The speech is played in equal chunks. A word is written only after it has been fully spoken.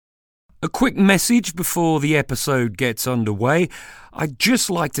A quick message before the episode gets underway. I'd just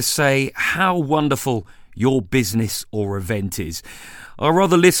like to say how wonderful your business or event is. Our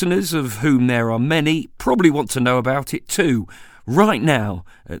other listeners, of whom there are many, probably want to know about it too, right now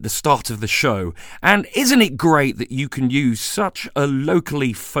at the start of the show. And isn't it great that you can use such a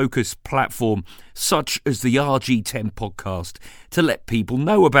locally focused platform such as the RG10 podcast to let people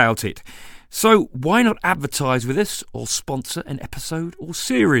know about it? So why not advertise with us or sponsor an episode or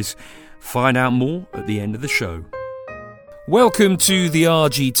series? Find out more at the end of the show. Welcome to the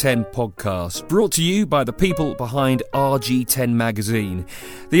RG10 podcast, brought to you by the people behind RG10 magazine.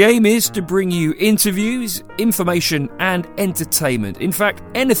 The aim is to bring you interviews, information and entertainment. In fact,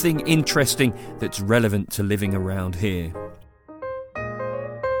 anything interesting that's relevant to living around here.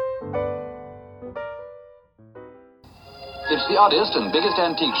 It's the oddest and biggest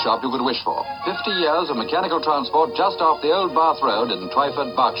antique shop you could wish for. 50 years of mechanical transport just off the old Bath Road in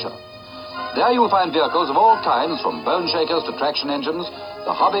Twyford, Berkshire. There you'll find vehicles of all kinds, from bone shakers to traction engines,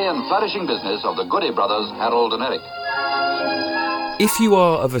 the hobby and flourishing business of the Goody brothers, Harold and Eric. If you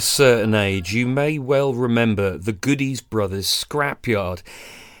are of a certain age, you may well remember the Goody brothers scrapyard.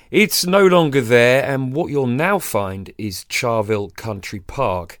 It's no longer there, and what you'll now find is Charvil Country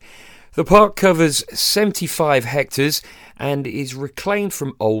Park. The park covers 75 hectares and is reclaimed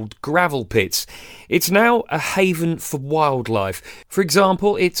from old gravel pits. It's now a haven for wildlife. For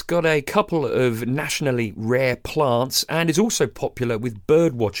example, it's got a couple of nationally rare plants and is also popular with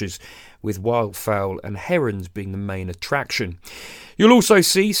bird watchers, with wildfowl and herons being the main attraction. You'll also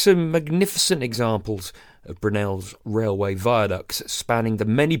see some magnificent examples of Brunel's railway viaducts spanning the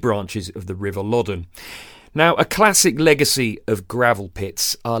many branches of the River Loddon. Now, a classic legacy of gravel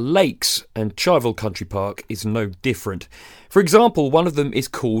pits are lakes, and Charvil Country Park is no different. For example, one of them is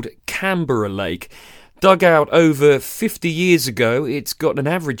called Canberra Lake. Dug out over 50 years ago, it's got an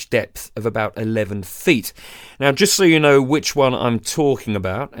average depth of about 11 feet. Now, just so you know which one I'm talking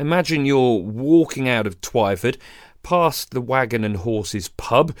about, imagine you're walking out of Twyford, past the Wagon and Horses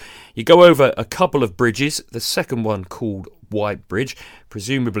pub. You go over a couple of bridges, the second one called White Bridge,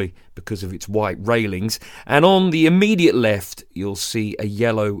 presumably because of its white railings, and on the immediate left you'll see a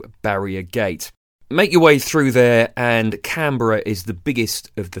yellow barrier gate. Make your way through there, and Canberra is the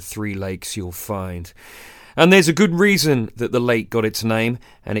biggest of the three lakes you'll find. And there's a good reason that the lake got its name,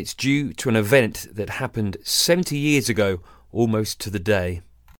 and it's due to an event that happened 70 years ago, almost to the day.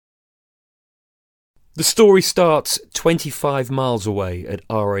 The story starts 25 miles away at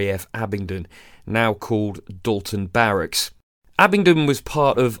RAF Abingdon, now called Dalton Barracks. Abingdon was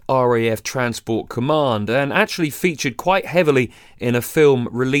part of RAF Transport Command and actually featured quite heavily in a film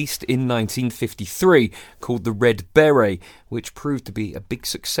released in 1953 called The Red Beret, which proved to be a big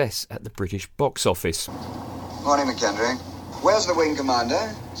success at the British box office. Morning, McKendry. Where's the wing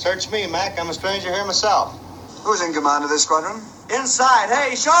commander? Search me, Mac. I'm a stranger here myself. Who's in command of this squadron? Inside.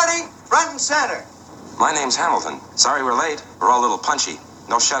 Hey, Shorty, front and center. My name's Hamilton. Sorry we're late. We're all a little punchy.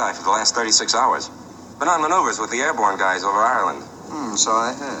 No shut-eye for the last 36 hours. Been on maneuvers with the airborne guys over Ireland. So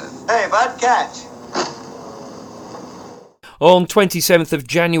I heard. Hey, bud, catch. On 27th of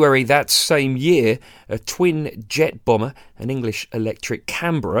January that same year, a twin jet bomber, an English electric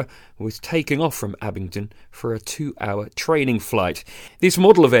Canberra, was taking off from Abingdon for a 2-hour training flight. This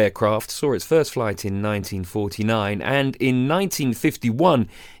model of aircraft saw its first flight in 1949, and in 1951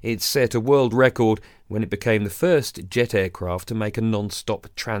 it set a world record when it became the first jet aircraft to make a non-stop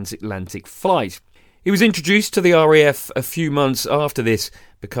transatlantic flight. It was introduced to the RAF a few months after this,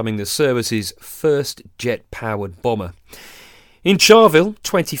 becoming the service's first jet-powered bomber. In Charvil,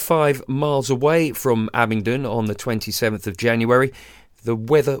 25 miles away from Abingdon on the 27th of January, the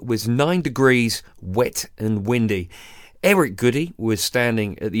weather was 9 degrees, wet and windy. Eric Goody was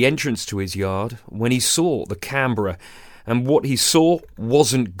standing at the entrance to his yard when he saw the Canberra, and what he saw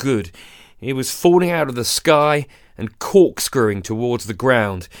wasn't good. It was falling out of the sky and corkscrewing towards the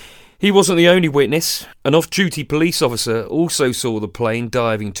ground. He wasn't the only witness. An off-duty police officer also saw the plane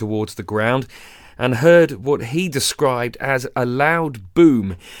diving towards the ground and heard what he described as a loud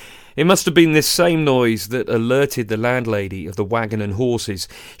boom. It must have been this same noise that alerted the landlady of the Wagon and Horses.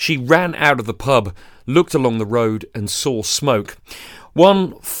 She ran out of the pub, looked along the road and saw smoke.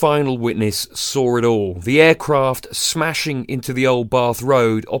 One final witness saw it all, the aircraft smashing into the old Bath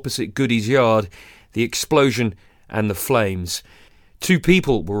Road opposite Goody's yard, the explosion and the flames. 2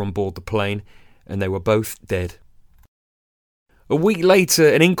 people were on board the plane and they were both dead. A week later,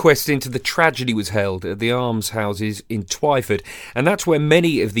 an inquest into the tragedy was held at the almshouses in Twyford, and that's where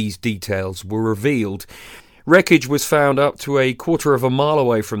many of these details were revealed. Wreckage was found up to a quarter of a mile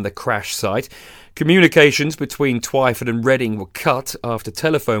away from the crash site. Communications between Twyford and Reading were cut after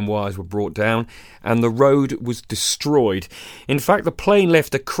telephone wires were brought down, and the road was destroyed. In fact, the plane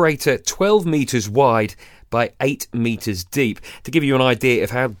left a crater 12 metres wide by 8 metres deep. To give you an idea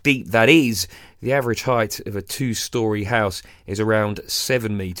of how deep that is, the average height of a 2-storey house is around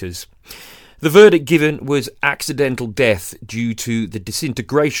 7 metres. The verdict given was accidental death due to the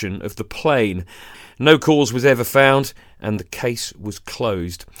disintegration of the plane. No cause was ever found, and the case was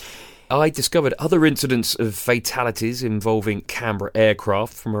closed. I discovered other incidents of fatalities involving Canberra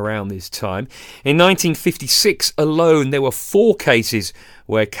aircraft from around this time. In 1956 alone, there were 4 cases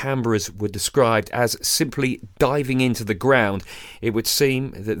where Canberras were described as simply diving into the ground. It would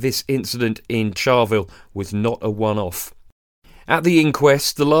seem that this incident in Charvil was not a one-off. At the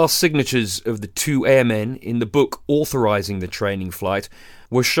inquest, the last signatures of the 2 airmen in the book authorising the training flight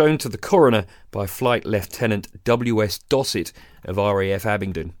were shown to the coroner by Flight Lieutenant W.S. Dossett of RAF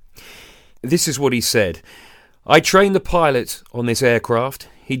Abingdon. This is what he said. "I trained the pilot on this aircraft.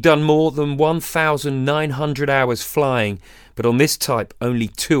 He'd done more than 1,900 hours flying, but on this type only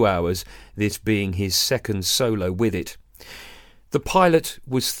 2 hours, this being his second solo with it." The pilot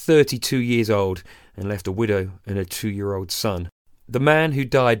was 32 years old and left a widow and a 2-year-old son. The man who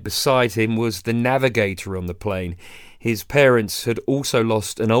died beside him was the navigator on the plane. His parents had also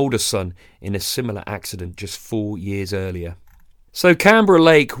lost an older son in a similar accident just 4 years earlier. So Canberra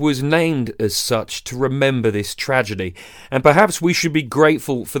Lake was named as such to remember this tragedy, and perhaps we should be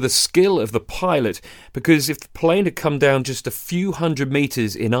grateful for the skill of the pilot, because if the plane had come down just a few hundred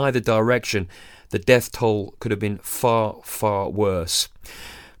metres in either direction, the death toll could have been far, far worse.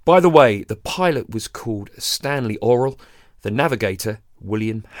 By the way, the pilot was called Stanley Orrell, the navigator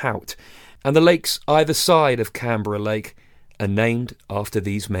William Hout, and the lakes either side of Canberra Lake are named after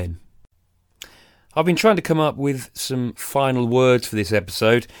these men. I've been trying to come up with some final words for this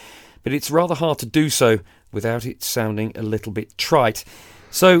episode, but it's rather hard to do so without it sounding a little bit trite.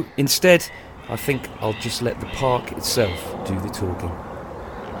 So instead, I think I'll just let the park itself do the talking.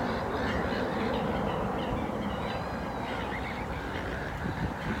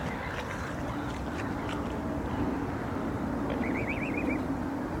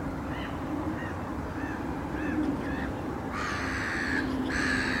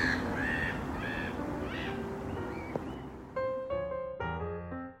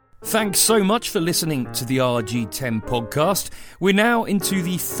 Thanks so much for listening to the RG10 podcast. We're now into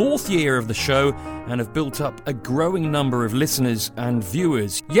the 4th year of the show and have built up a growing number of listeners and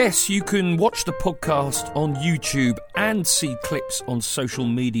viewers. Yes, you can watch the podcast on YouTube and see clips on social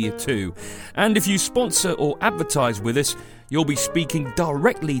media too. And if you sponsor or advertise with us, you'll be speaking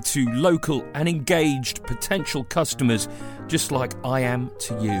directly to local and engaged potential customers, just like I am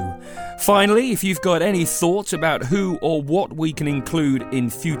to you. Finally, if you've got any thoughts about who or what we can include in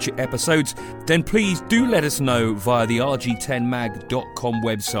future episodes, then please do let us know via the rg10mag.com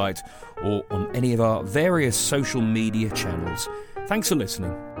website or on any of our various social media channels. Thanks for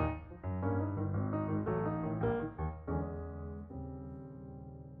listening.